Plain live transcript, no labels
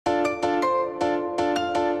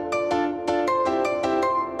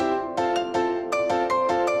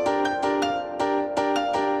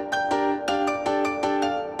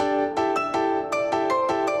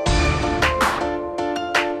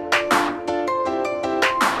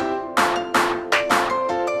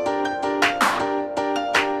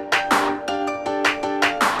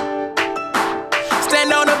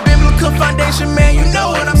attention, man, you know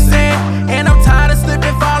what I'm saying. And I'm tired of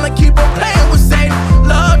slipping, falling, keep on playing with Satan.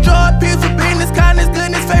 Love, joy, peace, forgiveness, kindness,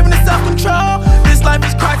 goodness, favor, and self-control. This life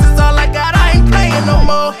is Christ, is all I got, I ain't playing no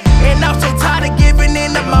more. And I'm so tired of giving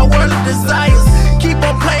in to my worldly desires. Keep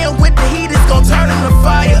on playing with the heat, it's gon' turn into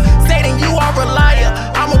fire. Satan, you are a liar,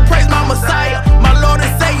 I'ma praise my Messiah. My Lord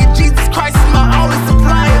and Savior, Jesus Christ is my only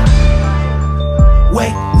supplier.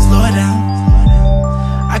 Wait, slow it down.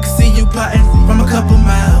 I can see you plotting from a couple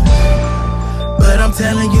miles, but I'm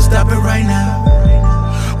telling you, stop it right now.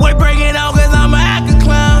 Wait, break it out, cause I'm a acting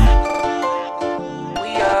clown.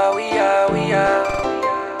 We are, we are, we are.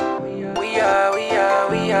 We are, we are,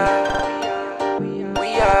 we are.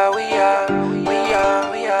 We are, we are, we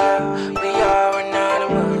are, we are. We are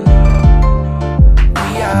anonymous.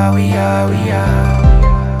 We are, we are, we are.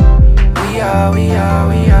 We are, we are,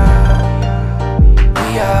 we are.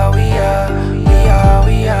 We are, we are,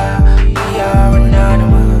 we are, we are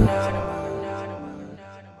anonymous.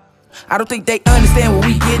 I don't think they understand what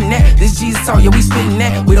we getting at. This Jesus talk, yeah, we spitting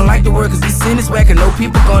that. We don't like the word cause it's in this whack, and no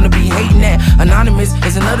people gonna be hating that. Anonymous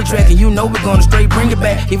is another track, and you know we're gonna straight bring it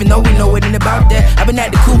back. Even though we know it ain't about that. I've been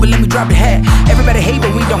acting cool, but let me drop the hat. Everybody hate,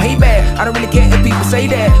 but we don't hate back. I don't really care if people say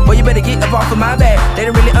that. Boy, you better get up off of my back. They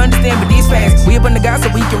don't really understand, but these facts. We up on the God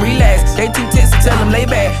so we can relax. They too tense to tell them lay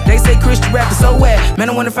back. They say Christian rap is so whack. Man,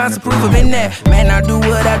 I wanna find some proof of in that. Man, I do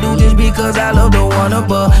what I do just because I love the one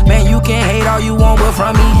above. Man, you can hate all you want, but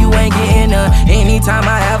from me you ain't getting none. Anytime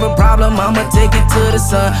I have a problem, I'ma take it to the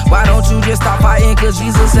sun. Why don't you just stop fighting, cause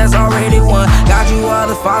Jesus has already won. God, you are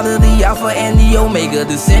the Father, the Alpha and the Omega.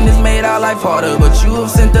 The sin has made our life harder, but you have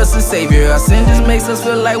sent us a Savior. Our sin just makes us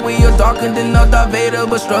feel like we are darker than a Darth Vader.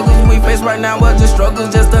 But struggles we face right now are just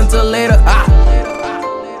struggles just until later.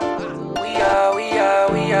 We are, we are,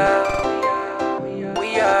 we are.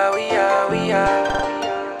 We are, we are, we are.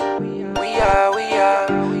 We are, we are,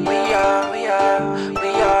 we are, we are. We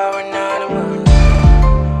are anonymous.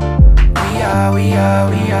 We are, we are,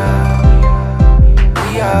 we are.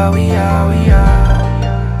 We are, we are, we are.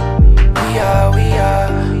 We are, we are,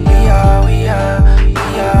 we are,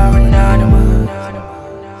 we are anonymous.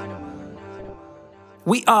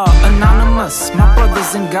 We are anonymous, my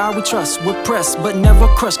brothers in God we trust. We're pressed but never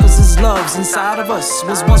crushed, cause his love's inside of us.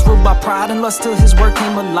 Was once ruled by pride and lust till his word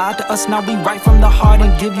came alive to us. Now we write from the heart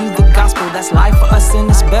and give you the gospel. That's life for us, and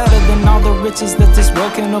it's better than all the riches that this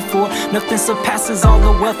world can afford. Nothing surpasses all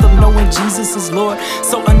the wealth of knowing Jesus is Lord.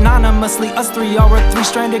 So anonymously, us three are a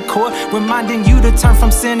three-stranded cord, reminding you to turn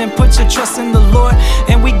from sin and put your trust in the Lord.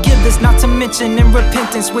 And we give this not to mention in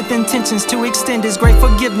repentance, with intentions to extend his great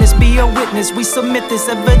forgiveness. Be a witness, we submit this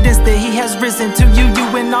evidence that he has risen to you, you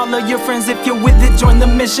and all of your friends. If you're with it, join the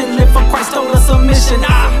mission. Live for Christ, told us a mission. We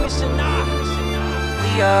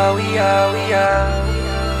are, we are, we are.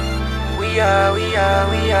 We are, we are,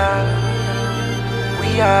 we are.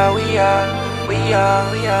 We are, we are, we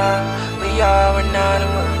are, we are. We are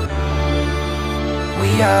anonymous.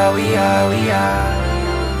 We are, we are, we are.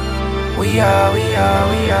 We are, we are,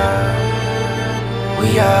 we are.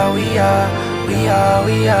 We are, we are, we are,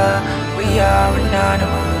 we are. We are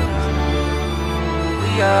anonymous.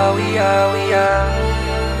 We are, we are, we are.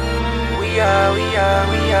 We are, we are,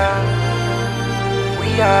 we are. We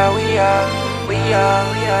are, we are, we are,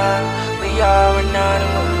 we are. We are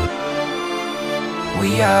anonymous. We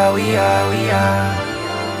are, we are, we are.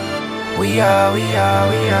 We are, we are,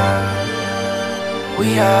 we are.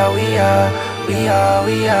 We are, we are, we are,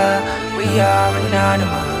 we are. We are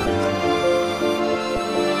anonymous.